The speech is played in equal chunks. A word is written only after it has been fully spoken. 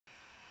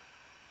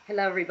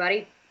Hello,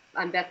 everybody.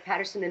 I'm Beth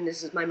Patterson, and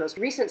this is my most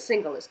recent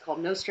single. It's called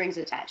No Strings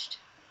Attached.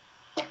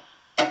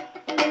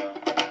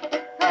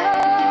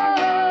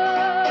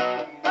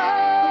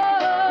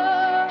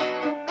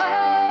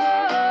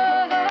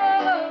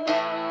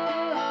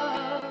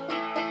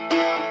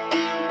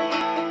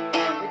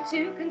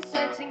 Two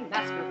consenting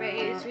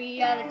masquerades,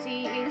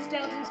 reality is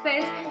dealt in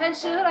spades, and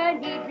should I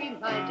need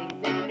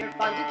reminding, then your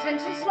fond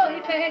attention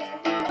slowly fades.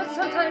 But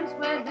sometimes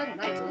when the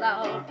nights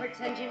allow,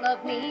 pretend you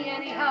love me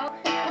anyhow.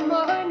 The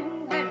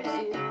morning I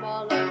resume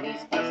all of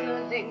these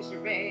puzzling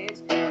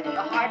charades.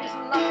 The heart is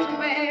locked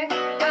away,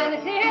 and the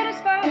head is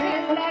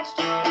firmly attached.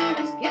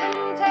 Just give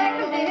and take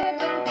a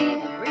little, deep,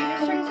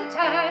 breathing strings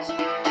attached.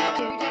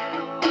 Two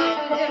different ones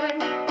are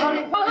living,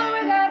 only one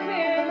without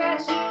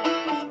rematch.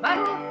 It's my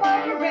own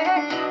fault,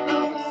 correct.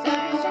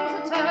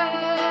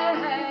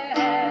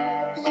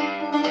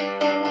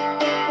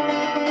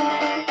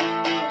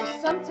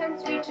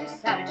 Sometimes reach a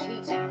savage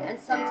heat, and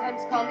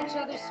sometimes call each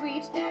other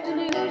sweet.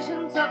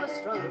 Delusions of a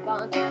stronger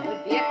bond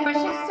would be a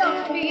crushing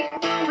self-defeat.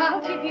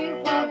 I'll give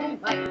you all in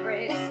my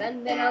embrace,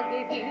 and then I'll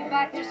give you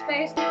back your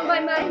space.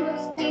 My mind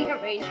must be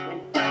arranged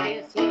when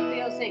it is he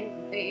feels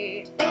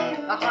incomplete.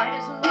 The heart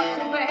is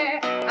locked away,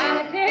 and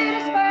the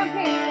head is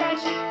firmly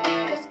attached.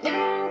 Just give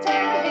and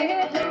take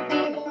a little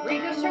beat,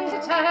 breathe your strings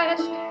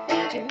attached.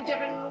 Two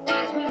different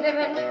worlds we live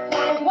in,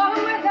 or one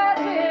without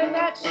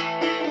rematch.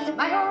 It's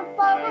my own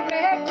fault,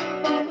 correct.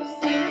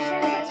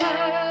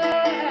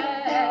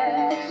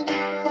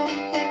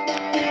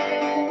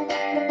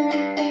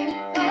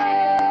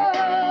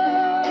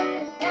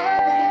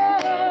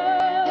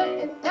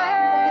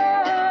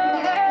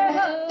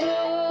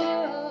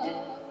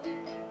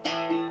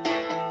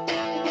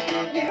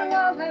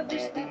 I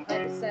wish that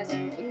I possessed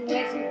in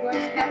ways and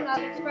words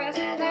cannot express.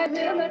 I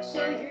will not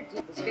show your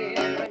deepest fear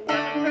when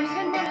I'm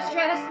person in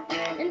distress.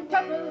 In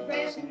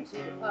preparation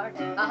to depart,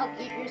 I'll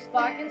keep your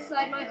spark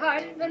inside my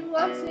heart. And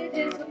once it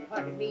is a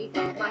part of me,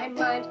 my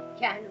mind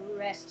can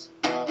rest.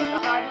 The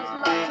heart is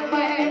locked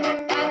away,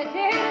 and